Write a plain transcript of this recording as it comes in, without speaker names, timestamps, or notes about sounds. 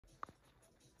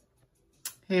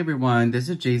Hey everyone, this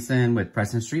is Jason with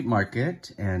Preston Street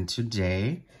Market, and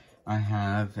today I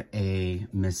have a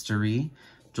mystery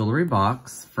jewelry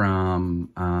box from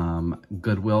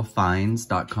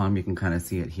goodwillfinds.com. You can kind of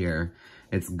see it here.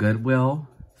 It's Goodwill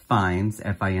Finds,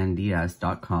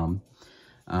 Finds.com.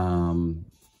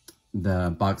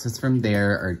 The boxes from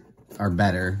there are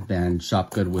better than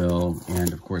Shop Goodwill,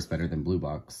 and of course better than Blue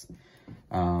Box.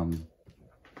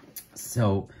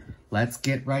 So let's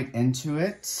get right into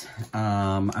it.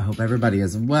 I hope everybody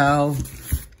is well.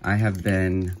 I have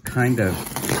been kind of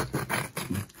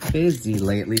busy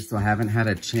lately, so I haven't had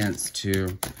a chance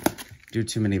to do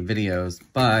too many videos,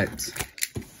 but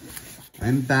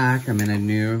I'm back. I'm in a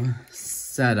new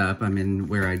setup. I'm in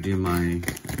where I do my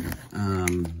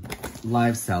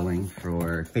live selling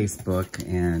for Facebook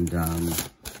and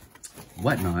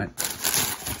whatnot.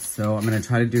 So I'm gonna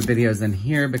try to do videos in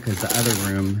here because the other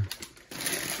room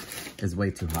is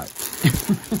way too hot.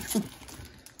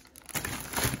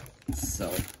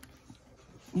 So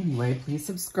anyway, please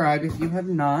subscribe if you have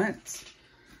not.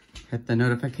 Hit the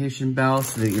notification bell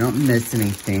so that you don't miss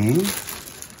anything.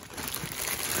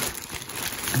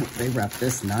 Oh, they wrap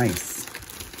this nice.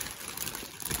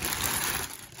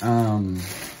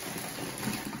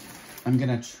 I'm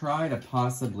gonna try to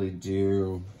possibly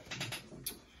do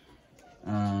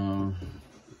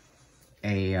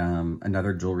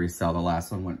another jewelry sale. The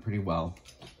last one went pretty well.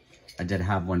 I did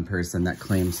have one person that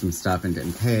claimed some stuff and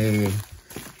didn't pay,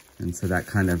 and so that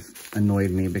kind of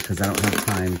annoyed me because I don't have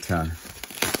time to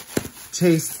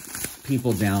chase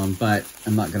people down, but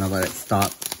I'm not gonna let it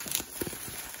stop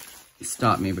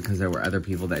me because there were other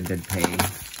people that did pay.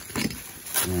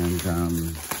 And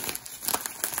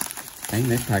dang,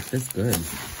 they packed this good.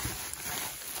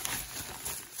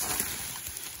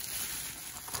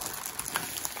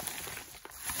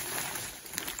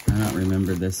 I don't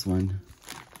remember this one.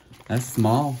 That's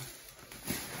small.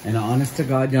 And honest to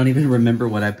God, don't even remember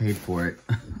what I paid for it.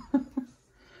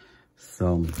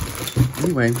 So,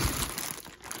 anyway.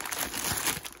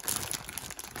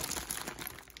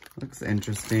 Looks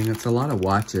interesting. It's a lot of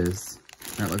watches.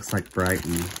 That looks like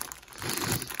Brighton.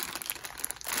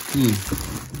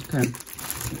 Okay.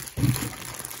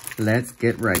 Let's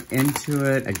get right into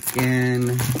it. Again,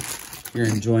 if you're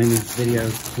enjoying these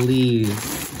videos, please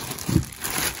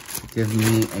give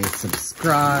me a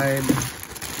subscribe.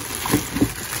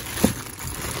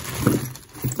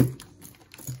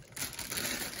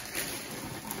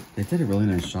 They did a really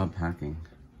nice job packing.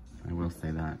 I will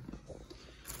say that.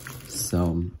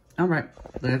 So, all right,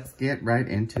 let's get right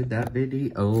into that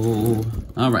video.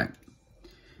 All right.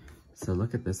 So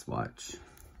look at this watch.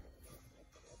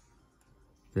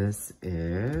 This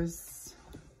is,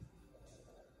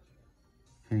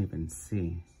 can't even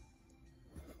see.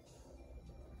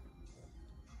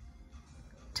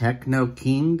 Techno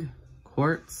King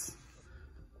quartz.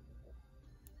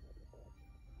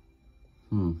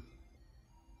 I don't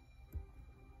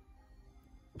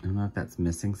know if that's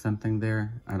missing something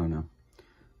there. I don't know.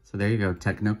 So there you go,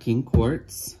 Techno King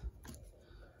quartz.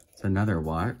 It's another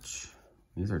watch.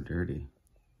 These are dirty.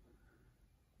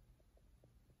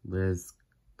 Liz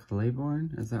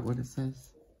Claiborne, is that what it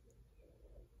says?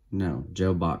 No,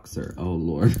 Joe Boxer. Oh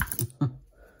Lord.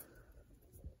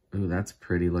 Ooh, that's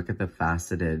pretty. Look at the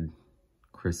faceted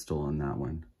crystal on that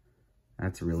one.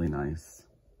 That's really nice.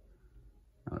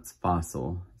 Oh, it's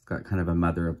fossil. It's got kind of a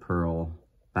mother of pearl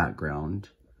background.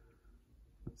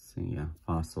 Let's see, yeah,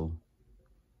 fossil.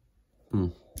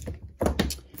 All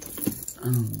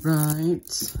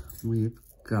right, we've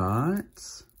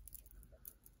got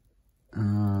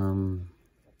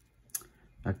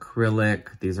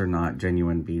acrylic. These are not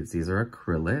genuine beads. These are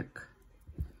acrylic.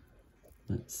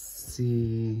 Let's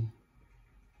see.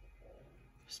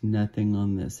 There's nothing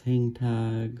on this hang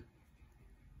tag.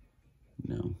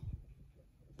 No.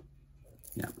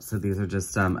 Yeah, so these are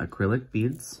just acrylic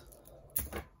beads.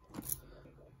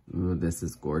 Ooh, this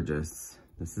is gorgeous.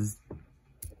 This is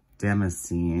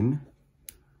Damascene.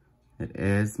 It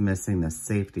is missing the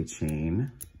safety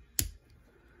chain.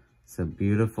 So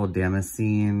beautiful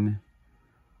Damascene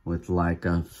with like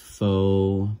a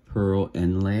faux pearl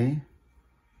inlay.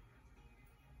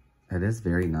 It is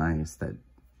very nice. That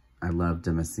I love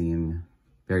Damascene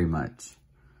very much,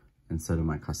 and so do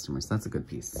my customers. That's a good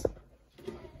piece.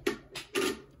 All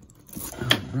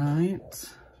right.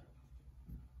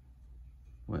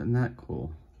 Wasn't that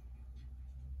cool?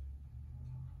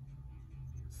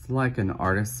 It's like an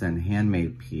artisan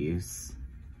handmade piece.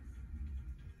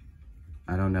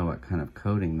 I don't know what kind of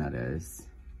coating that is.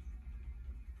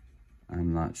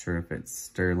 I'm not sure if it's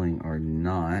sterling or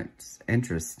not.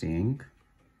 Interesting.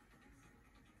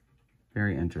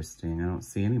 Very interesting. I don't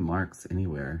see any marks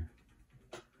anywhere.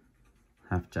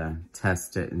 Have to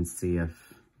test it and see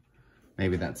if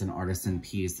maybe that's an artisan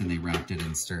piece and they wrapped it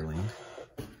in sterling.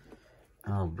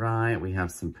 All right, we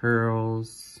have some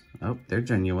pearls. Oh, they're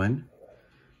genuine.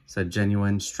 It's a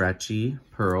genuine stretchy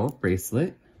pearl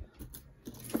bracelet.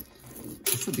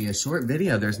 This will be a short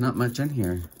video. There's not much in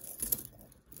here.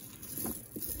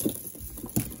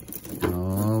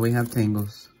 Oh, we have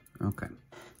tangles. Okay.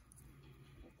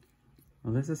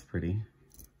 Well, this is pretty.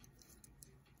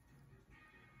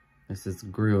 This is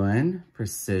Goodwill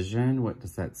Precision. What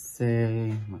does that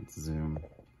say? Let's zoom.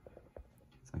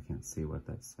 I can't see what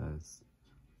that says.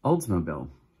 Oldsmobile.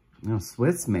 No,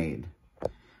 Swiss made.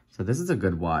 So this is a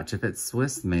good watch. If it's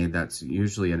Swiss made, that's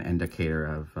usually an indicator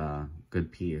of good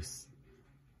piece.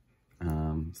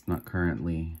 It's not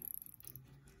currently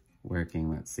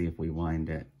working. Let's see if we wind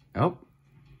it. Oh,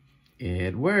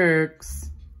 it works.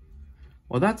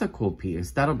 Well, that's a cool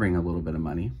piece. That'll bring a little bit of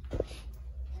money.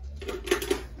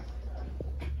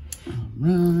 All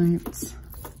right.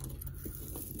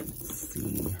 Let's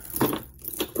see.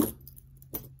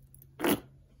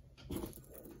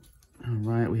 All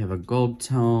right, we have a gold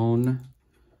tone.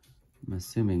 I'm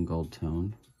assuming gold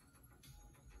tone.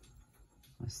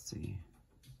 Let's see.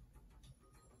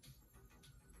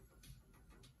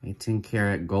 18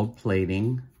 karat gold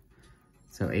plating.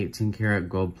 So 18 karat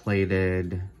gold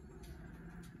plated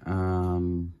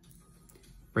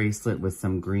bracelet with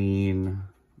some green,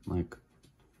 like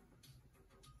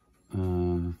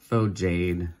faux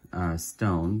jade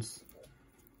stones.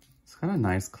 It's got a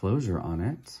nice closure on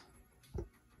it.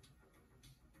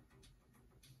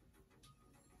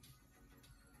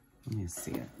 Let me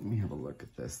see it. Let me have a look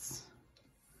at this.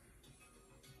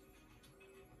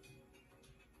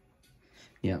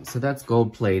 Yeah, so that's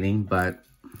gold plating, but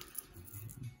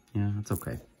yeah, it's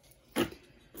okay.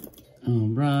 All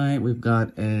right, we've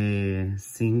got a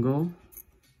single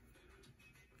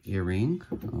earring.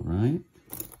 All right.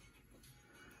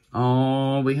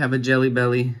 Oh, we have a jelly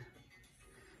belly.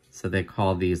 So they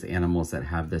call these animals that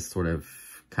have this sort of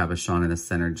cabochon in the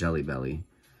center jelly belly.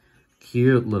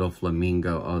 Cute little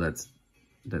flamingo. Oh, that's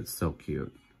so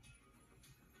cute.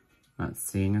 Not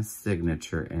seeing a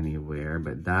signature anywhere,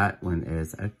 but that one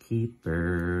is a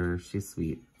keeper. She's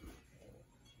sweet.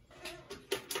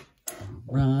 All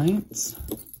right.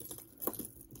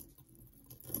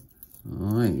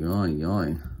 Oi, oi,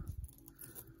 oi.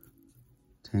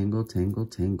 Tangle, tangle,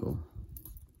 tangle.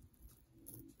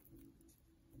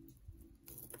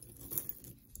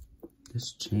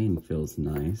 This chain feels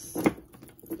nice.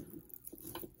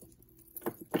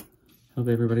 Hope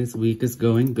everybody's week is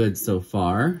going good so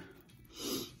far.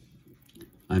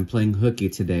 I'm playing hooky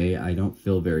today. I don't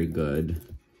feel very good.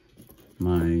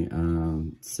 My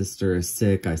sister is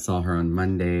sick. I saw her on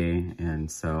Monday, and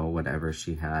so whatever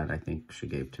she had, I think she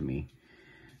gave to me.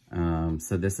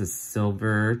 So this is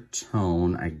silver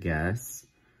tone, I guess.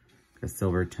 A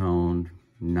silver tone,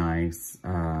 nice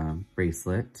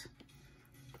bracelet.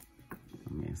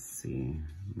 Let me see.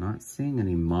 I'm not seeing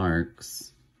any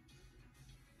marks.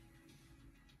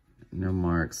 No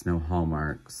marks, no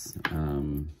hallmarks.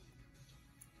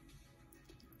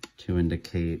 To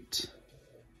indicate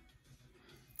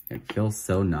it feels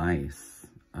so nice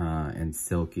and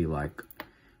silky, like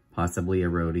possibly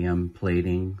iridium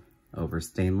plating over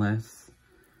stainless.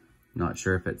 Not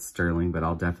sure if it's sterling, but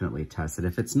I'll definitely test it.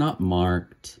 If it's not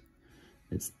marked,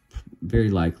 it's very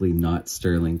likely not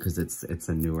sterling because it's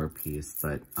a newer piece,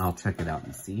 but I'll check it out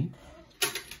and see.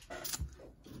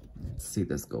 Let's see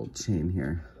this gold chain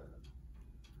here.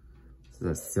 This is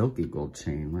a silky gold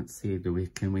chain. Let's see,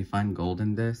 can we find gold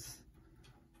in this?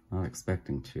 Not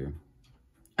expecting to.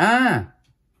 Ah!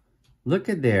 Look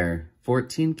at there,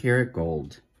 14 karat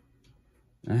gold.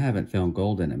 I haven't found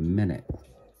gold in a minute.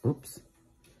 Oops.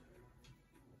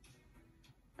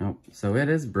 Oh, so it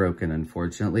is broken,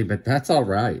 unfortunately, but that's all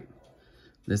right.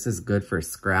 This is good for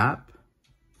scrap.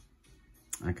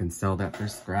 I can sell that for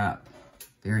scrap.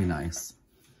 Very nice.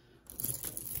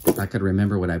 If I could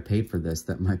remember what I paid for this,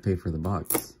 that might pay for the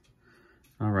box.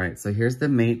 All right, so here's the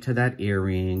mate to that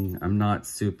earring. I'm not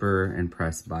super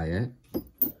impressed by it.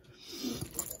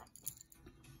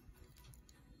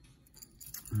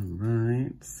 All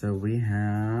right, so we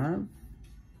have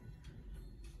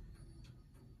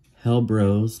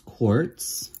Hellbros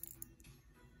quartz.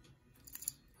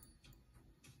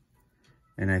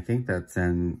 And I think that's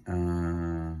in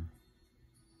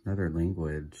another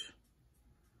language.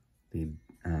 The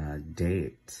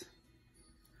date.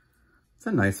 It's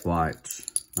a nice watch.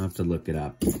 I'll have to look it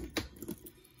up.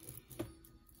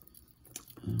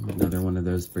 Another one of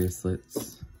those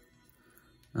bracelets.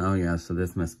 Oh yeah, so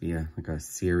this must be like a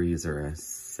series or a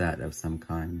set of some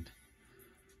kind.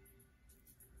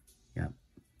 Yep,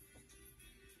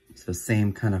 So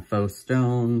same kind of faux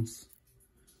stones.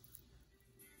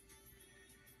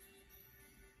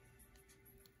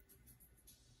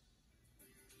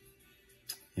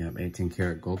 Yep, 18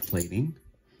 karat gold plating.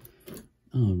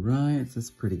 All right, it's this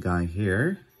pretty guy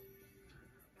here.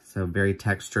 So very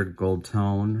textured gold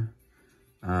tone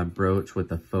brooch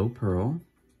with a faux pearl.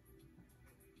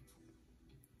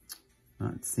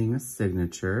 Not seeing a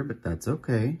signature, but that's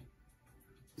okay.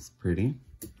 It's pretty.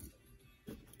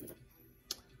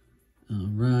 All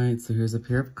right, so here's a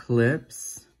pair of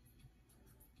clips.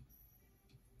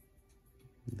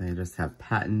 They just have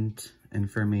patent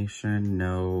information,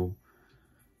 no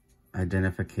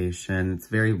identification. It's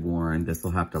very worn. This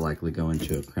will have to likely go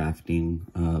into a crafting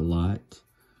lot.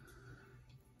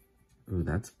 Ooh,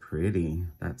 that's pretty.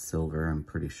 That's silver, I'm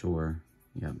pretty sure.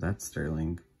 Yep, that's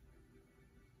sterling.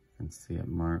 You can see it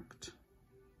marked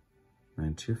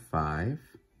 925.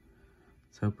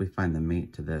 Let's hope we find the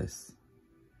mate to this.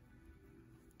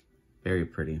 Very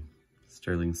pretty.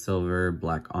 Sterling silver,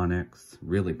 black onyx.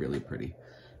 Really, really pretty.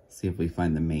 See if we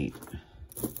find the mate.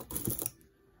 Let's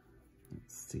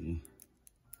see.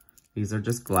 These are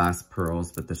just glass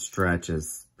pearls, but the stretch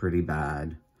is pretty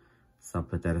bad. So I'll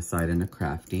put that aside into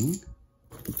crafting.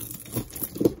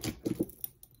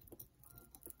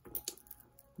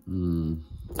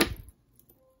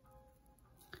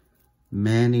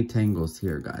 Many tangles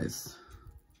here, guys.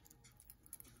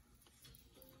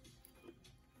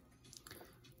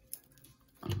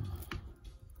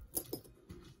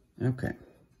 Okay.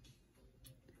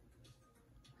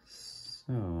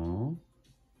 So,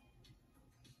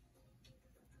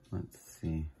 let's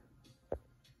see.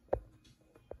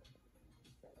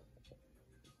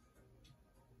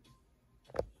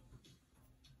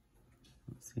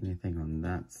 Don't see anything on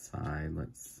that side.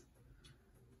 Let's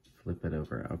flip it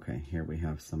over. Okay, here we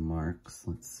have some marks.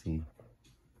 Let's see.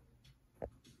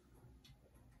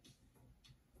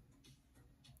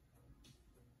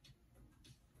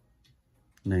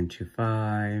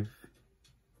 $925.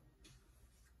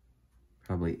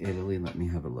 Probably Italy. Let me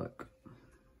have a look.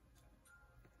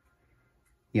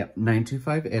 Yep,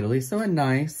 $925 Italy. So a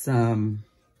nice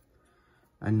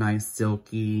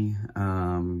silky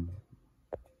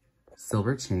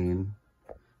silver chain.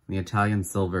 The Italian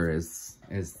silver is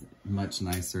much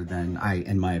nicer than,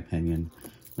 in my opinion,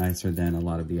 nicer than a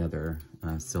lot of the other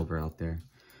silver out there.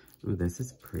 Ooh, this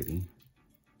is pretty.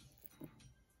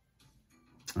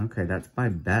 Okay, that's by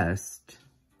Best.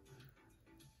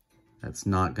 That's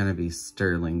not going to be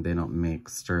sterling. They don't make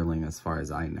sterling as far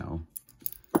as I know.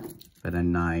 But a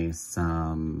nice,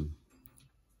 you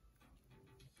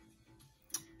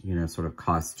know, sort of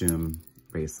costume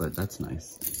bracelet. That's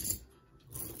nice.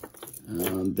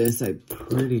 This I'm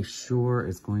pretty sure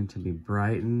is going to be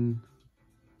Brighton.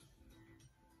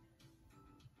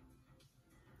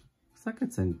 Looks like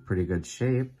it's in pretty good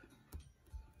shape.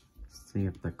 See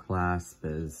if the clasp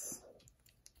is,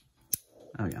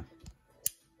 oh yeah.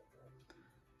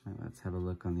 Now let's have a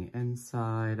look on the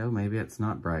inside. Oh, maybe it's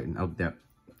not Brighton. Oh,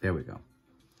 there we go.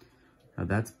 Now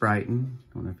that's Brighton.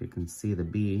 I don't know if you can see the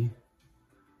B.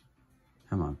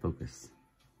 Come on, focus.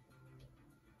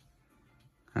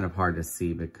 Kind of hard to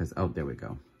see because, oh, there we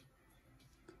go.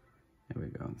 There we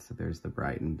go. So there's the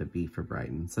Brighton, the B for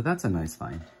Brighton. So that's a nice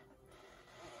find.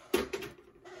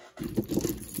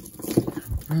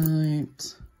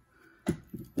 Right.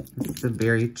 It's a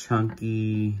very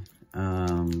chunky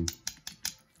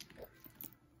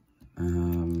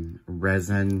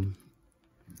resin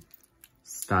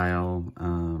style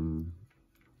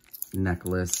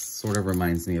necklace. Sort of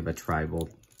reminds me of a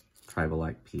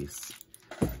tribal-like piece.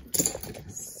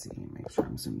 Let's see, make sure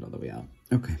I'm zoomed all the way out.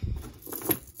 Okay.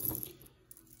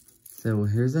 So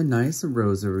here's a nice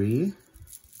rosary.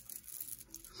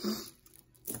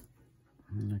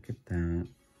 Look at that.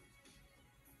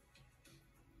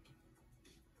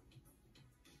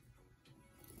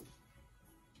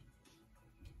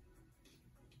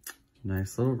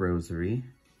 Nice little rosary.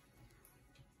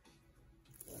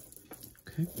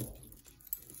 Okay.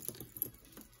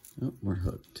 Oh, we're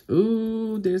hooked.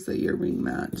 Ooh, there's the earring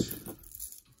match.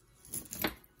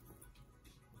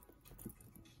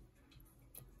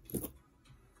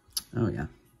 Oh, yeah.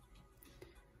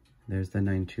 There's the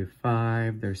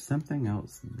 925. There's something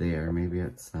else there. Maybe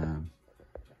it's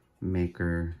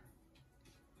maker.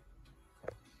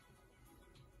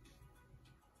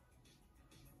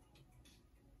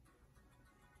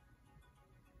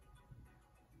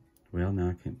 Well, now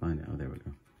I can't find it. Oh, there we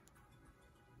go.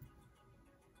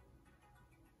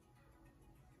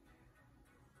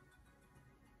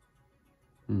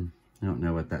 I don't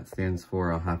know what that stands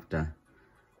for. I'll have to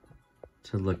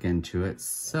look into it.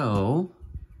 So,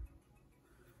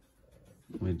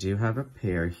 We do have a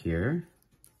pair here.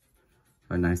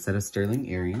 A nice set of sterling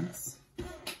earrings.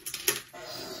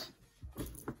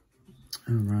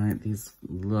 All right, these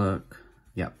look,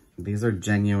 yep, these are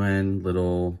genuine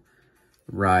little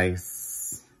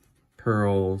rice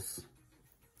pearls,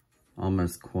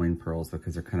 almost coin pearls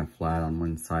because they're kind of flat on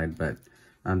one side, but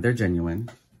they're genuine.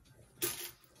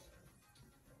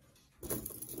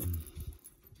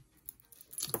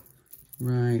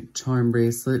 Right, charm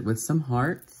bracelet with some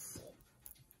hearts.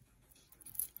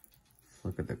 Let's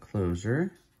look at the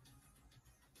closure.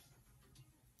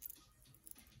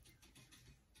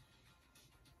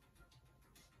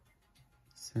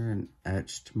 Is there an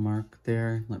etched mark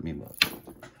there? Let me look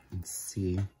and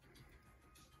see.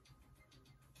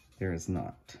 There is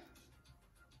not.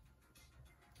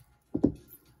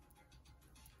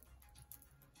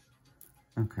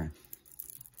 Okay.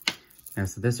 Yeah,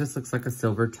 so this just looks like a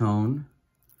silver tone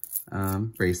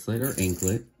bracelet or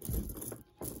anklet.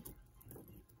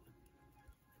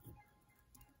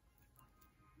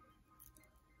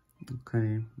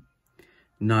 Okay.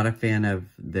 Not a fan of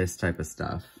this type of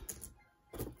stuff.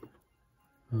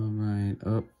 All right.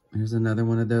 Oh, here's another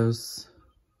one of those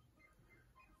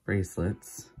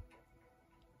bracelets.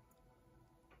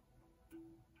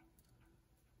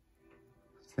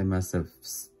 They must have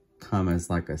come as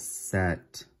like a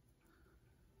set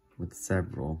with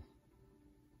several.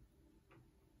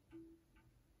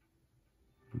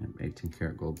 18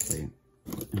 karat gold plate.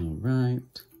 All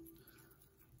right.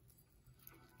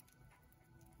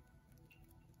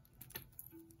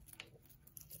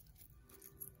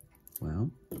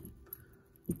 Well,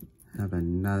 have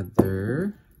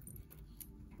another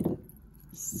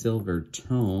silver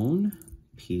tone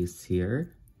piece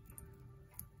here.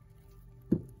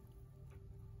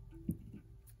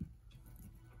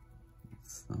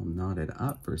 It's all knotted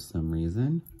up for some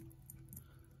reason.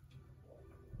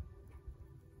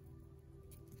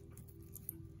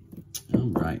 All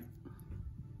right.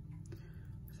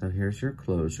 So here's your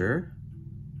closure.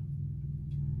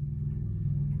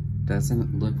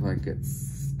 Doesn't look like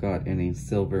it's got any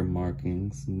silver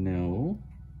markings, no.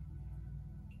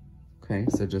 Okay,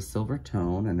 so just silver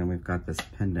tone, and then we've got this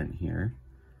pendant here.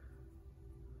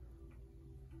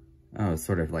 Oh,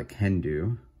 sort of like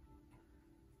Hindu.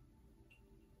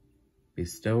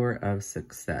 Bestower of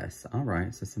success. All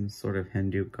right, so some sort of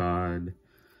Hindu god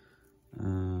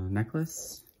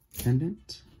necklace,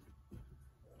 pendant.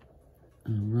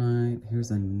 All right,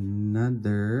 here's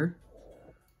another.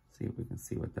 Let's see if we can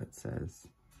see what that says.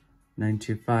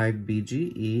 925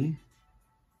 BGE.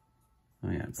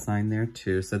 Oh yeah, it's signed there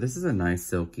too. So this is a nice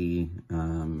silky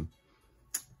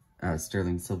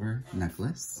sterling silver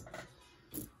necklace.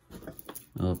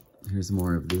 Oh, here's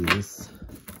more of these.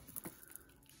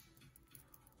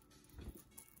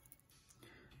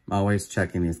 I'm always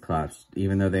checking these clasps.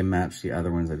 Even though they match the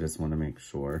other ones, I just want to make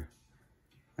sure.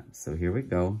 So here we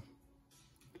go.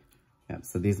 Yep,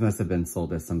 so these must have been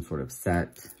sold as some sort of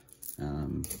set.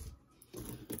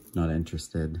 Not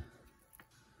interested.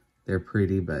 They're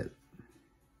pretty, but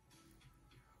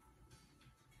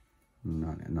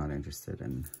not interested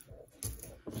in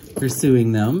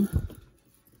pursuing them.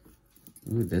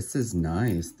 Ooh, this is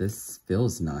nice. This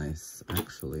feels nice,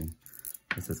 actually.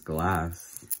 This is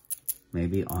glass.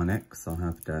 Maybe onyx. I'll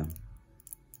have to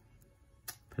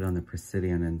put on the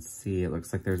Presidian and see. It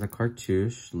looks like there's a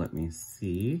cartouche. Let me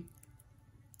see.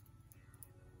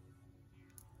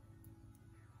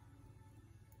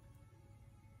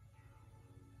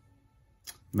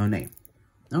 Monet.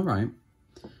 All right.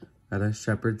 Got a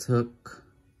shepherd's hook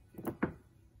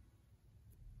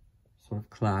sort of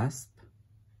clasp.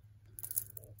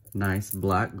 Nice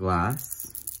black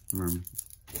glass.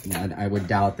 Yeah, I would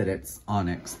doubt that it's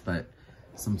onyx, but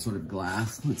some sort of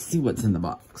glass. Let's see what's in the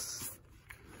box.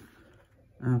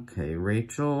 Okay,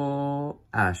 Rachel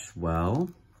Ashwell.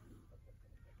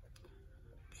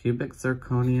 Cubic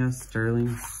zirconia,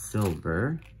 sterling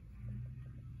silver.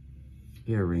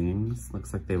 Earrings.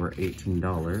 Looks like they were $18.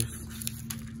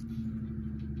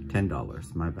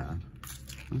 $10, my bad.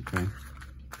 Okay.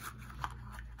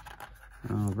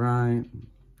 All right.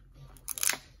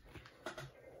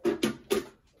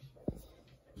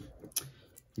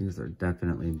 These are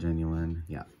definitely genuine.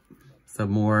 Yeah. So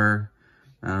more,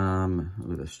 ooh,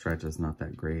 the stretch is not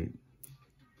that great.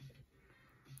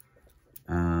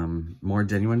 More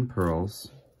genuine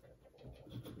pearls.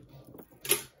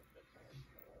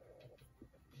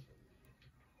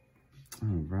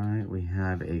 All right, we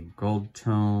have a gold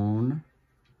tone,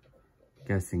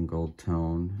 guessing gold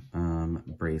tone,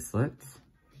 bracelet.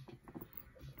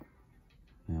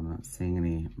 Yeah, I'm not seeing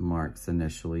any marks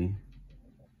initially.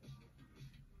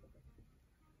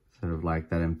 Sort of like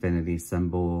that infinity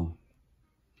symbol.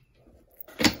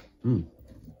 Let me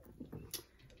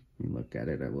look at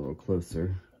it a little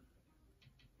closer.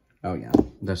 Oh yeah,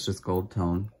 that's just gold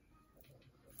tone.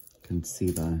 You can see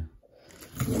the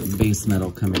base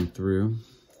metal coming through.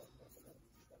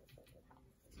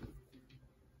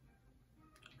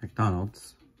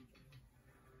 McDonald's.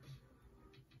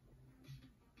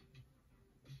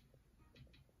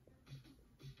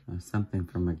 Something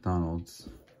from McDonald's.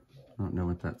 I don't know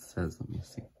what that says. Let me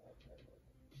see.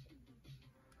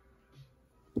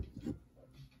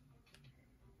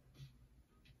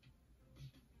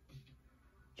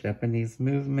 Japanese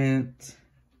movement,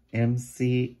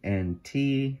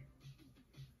 MC&T,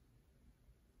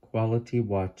 quality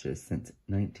watches since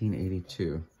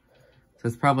 1982. So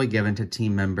it's probably given to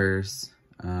team members.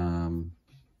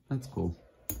 That's cool.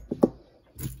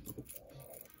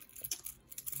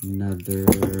 Another,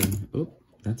 oh,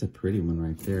 that's a pretty one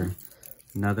right there.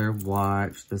 Another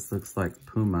watch. This looks like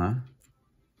Puma.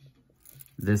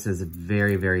 This is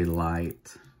very, very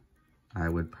light. I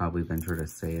would probably venture to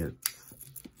say it's,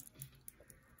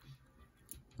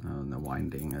 and the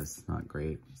winding is not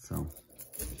great. So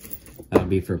that'll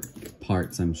be for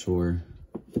parts, I'm sure.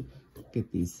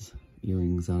 Get these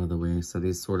earrings out of the way. So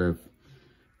these sort of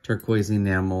turquoise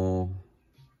enamel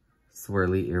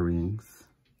swirly earrings.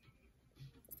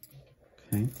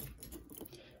 Okay.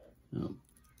 Oh,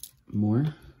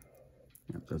 more.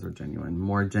 Yep, those are genuine.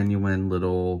 More genuine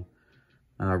little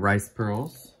rice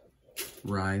pearls.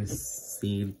 Rice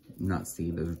seed, not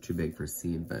seed, those are too big for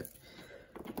seed, but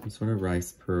some sort of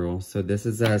rice pearl. So this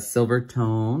is a silver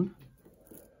tone.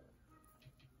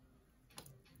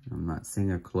 I'm not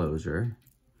seeing a closure.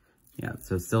 Yeah,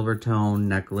 so silver tone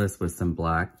necklace with some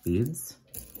black beads.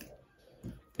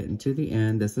 Getting to the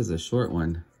end. This is a short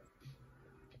one.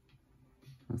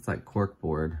 Looks like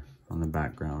corkboard on the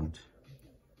background.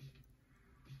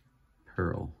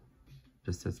 Pearl.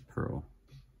 Just says pearl.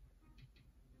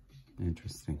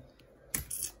 Interesting.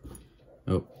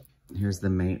 Oh, here's the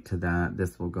mate to that.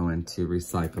 This will go into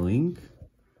recycling.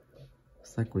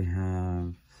 Looks like we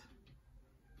have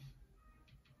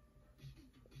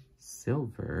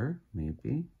silver,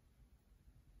 maybe.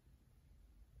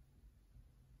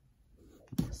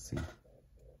 Let's see.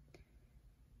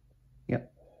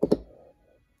 Yep.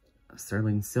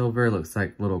 Sterling silver. Looks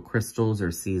like little crystals or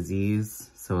CZs.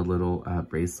 So a little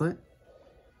bracelet.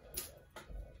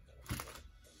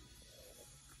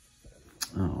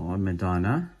 Oh, a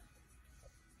Madonna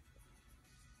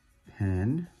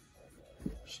pen.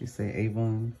 She say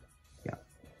Avon? Yeah.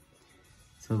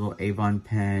 So a little Avon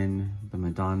pen, the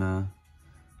Madonna,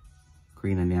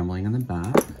 green enameling in the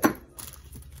back.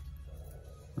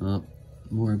 Oh,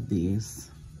 more of these.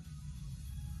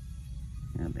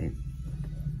 Yeah,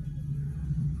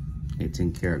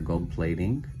 18 karat gold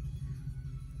plating.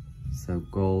 So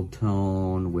gold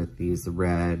tone with these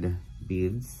red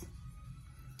beads.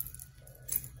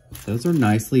 Those are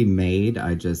nicely made.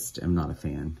 I just am not a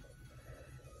fan.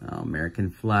 American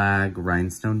flag,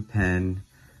 rhinestone pen.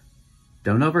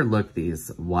 Don't overlook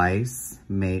these. Weiss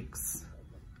makes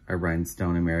a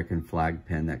rhinestone American flag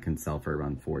pen that can sell for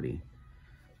around $40.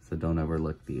 So don't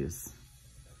overlook these.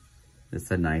 This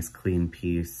is a nice clean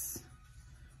piece.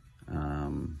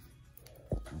 I'll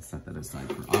set that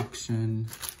aside for auction.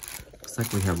 Looks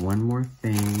like we have one more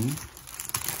thing.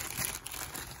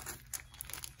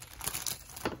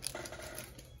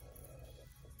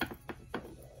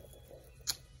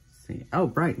 Oh,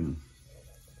 Brighton.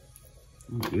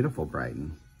 Oh, beautiful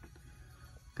Brighton.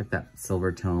 Look at that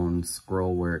silver tone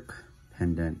scroll work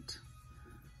pendant.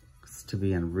 Looks to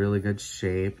be in really good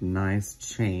shape. Nice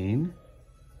chain.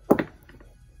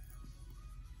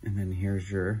 And then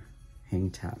here's your hang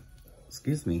tag.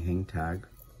 Hang tag.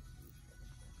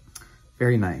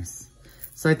 Very nice.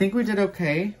 So I think we did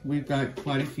okay. We've got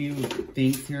quite a few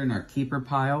things here in our keeper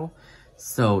pile.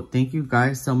 So thank you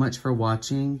guys so much for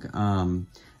watching.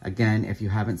 Again, if you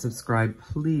haven't subscribed,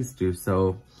 please do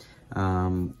so.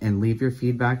 And leave your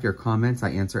feedback, your comments. I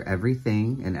answer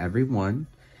everything and everyone.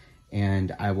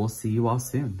 And I will see you all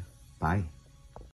soon. Bye.